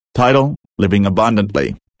Title: Living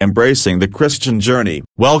Abundantly, Embracing the Christian Journey.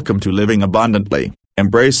 Welcome to Living Abundantly,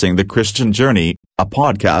 Embracing the Christian Journey, a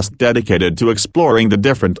podcast dedicated to exploring the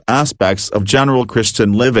different aspects of general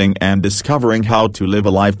Christian living and discovering how to live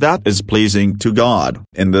a life that is pleasing to God.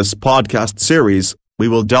 In this podcast series, we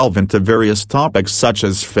will delve into various topics such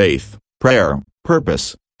as faith, prayer,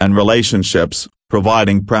 purpose, and relationships,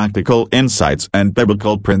 providing practical insights and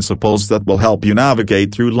biblical principles that will help you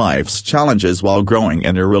navigate through life's challenges while growing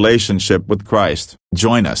in your relationship with Christ.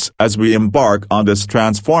 Join us as we embark on this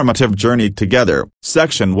transformative journey together.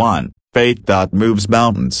 Section 1: Faith that Moves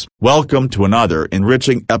Mountains. Welcome to another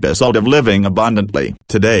enriching episode of Living Abundantly.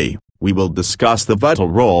 Today, we will discuss the vital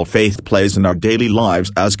role faith plays in our daily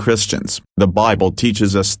lives as Christians. The Bible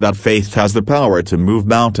teaches us that faith has the power to move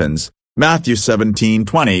mountains. Matthew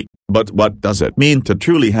 17:20. But what does it mean to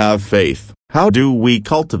truly have faith? How do we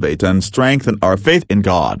cultivate and strengthen our faith in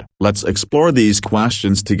God? Let's explore these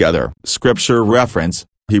questions together. Scripture reference: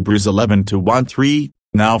 Hebrews 11:1-3.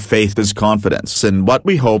 Now faith is confidence in what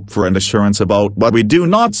we hope for and assurance about what we do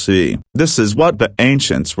not see. This is what the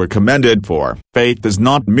ancients were commended for. Faith is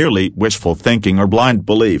not merely wishful thinking or blind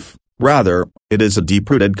belief. Rather, it is a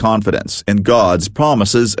deep-rooted confidence in God's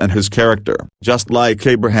promises and His character. Just like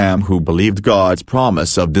Abraham, who believed God's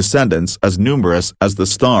promise of descendants as numerous as the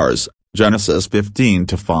stars, Genesis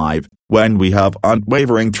 15:5, when we have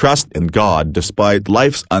unwavering trust in God despite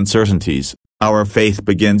life's uncertainties, our faith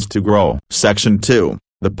begins to grow. Section 2: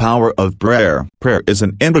 The Power of Prayer. Prayer is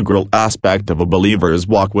an integral aspect of a believer's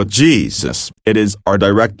walk with Jesus. It is our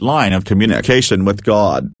direct line of communication with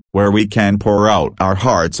God, where we can pour out our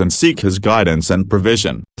hearts and seek His guidance and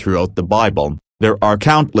provision. Throughout the Bible, there are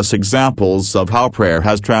countless examples of how prayer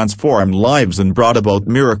has transformed lives and brought about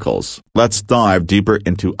miracles. Let's dive deeper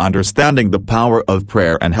into understanding the power of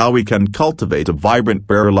prayer and how we can cultivate a vibrant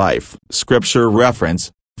prayer life. Scripture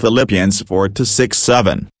reference: Philippians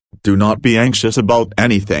 4:6-7. Do not be anxious about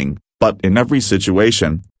anything, but in every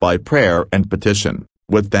situation, by prayer and petition,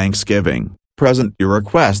 with thanksgiving, present your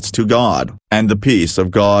requests to God, and the peace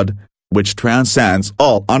of God, which transcends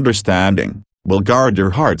all understanding, will guard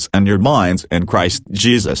your hearts and your minds in Christ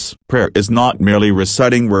Jesus. Prayer is not merely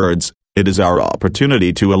reciting words, it is our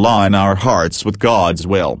opportunity to align our hearts with God's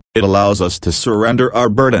will. It allows us to surrender our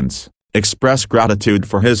burdens, express gratitude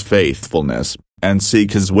for His faithfulness, and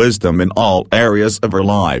seek His wisdom in all areas of our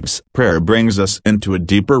lives. Prayer brings us into a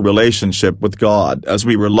deeper relationship with God as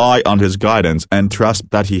we rely on His guidance and trust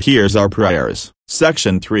that He hears our prayers.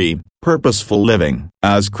 Section 3: Purposeful Living.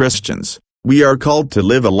 As Christians, we are called to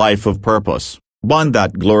live a life of purpose, one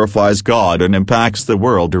that glorifies God and impacts the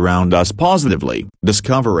world around us positively.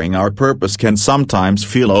 Discovering our purpose can sometimes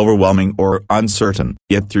feel overwhelming or uncertain,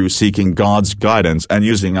 yet through seeking God's guidance and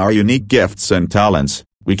using our unique gifts and talents,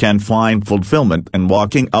 we can find fulfillment in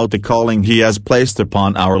walking out the calling He has placed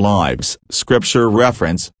upon our lives. Scripture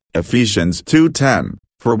reference: Ephesians 2:10.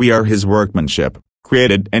 For we are His workmanship,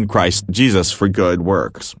 created in Christ Jesus for good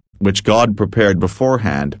works, which God prepared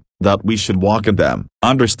beforehand, that we should walk in them.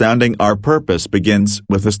 Understanding our purpose begins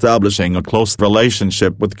with establishing a close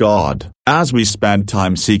relationship with God. As we spend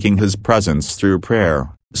time seeking His presence through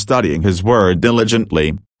prayer, studying His Word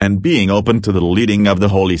diligently, and being open to the leading of the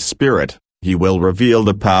Holy Spirit, He will reveal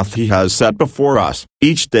the path He has set before us.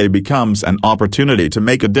 Each day becomes an opportunity to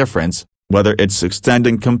make a difference, whether it's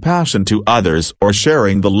extending compassion to others or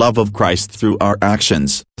sharing the love of Christ through our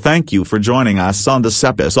actions. Thank you for joining us on this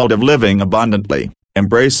episode of Living Abundantly,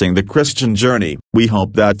 Embracing the Christian Journey. We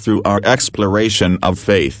hope that through our exploration of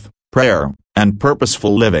faith, prayer, and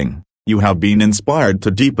purposeful living, you have been inspired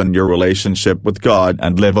to deepen your relationship with God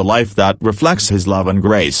and live a life that reflects His love and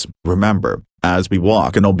grace. Remember, as we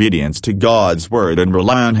walk in obedience to God's Word and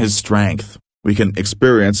rely on His strength, we can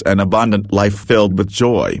experience an abundant life filled with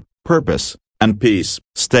joy, purpose, and peace.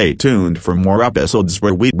 Stay tuned for more episodes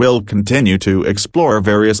where we will continue to explore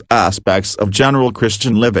various aspects of general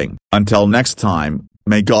Christian living. Until next time,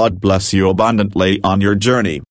 may God bless you abundantly on your journey.